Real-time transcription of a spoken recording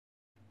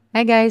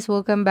Hi guys,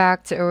 welcome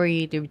back to our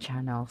YouTube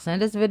channel. So in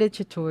this video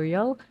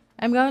tutorial,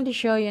 I'm going to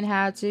show you on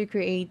how to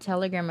create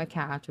Telegram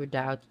account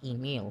without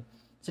email.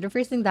 So the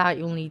first thing that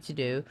you'll need to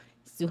do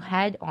is to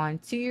head on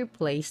to your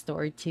Play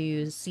Store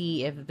to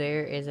see if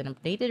there is an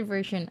updated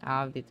version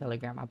of the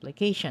Telegram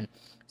application.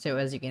 So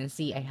as you can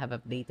see, I have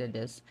updated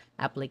this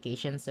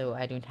application, so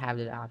I don't have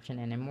that option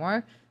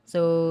anymore.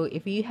 So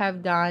if you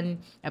have done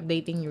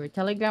updating your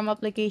Telegram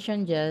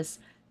application, just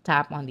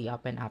tap on the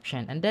open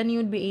option and then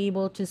you'd be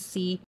able to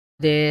see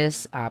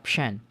this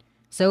option.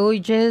 So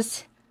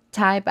just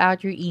type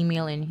out your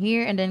email in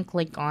here and then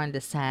click on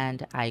the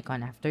send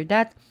icon after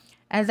that.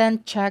 And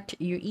then check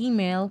your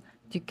email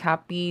to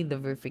copy the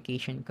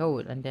verification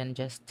code and then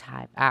just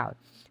type out.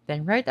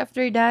 Then right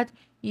after that,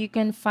 you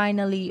can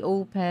finally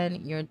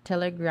open your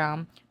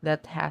Telegram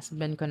that has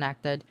been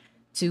connected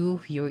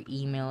to your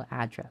email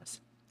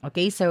address.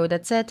 Okay, so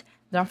that's it.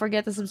 Don't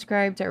forget to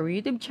subscribe to our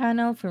YouTube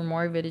channel for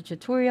more video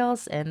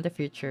tutorials in the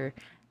future.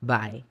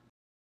 Bye.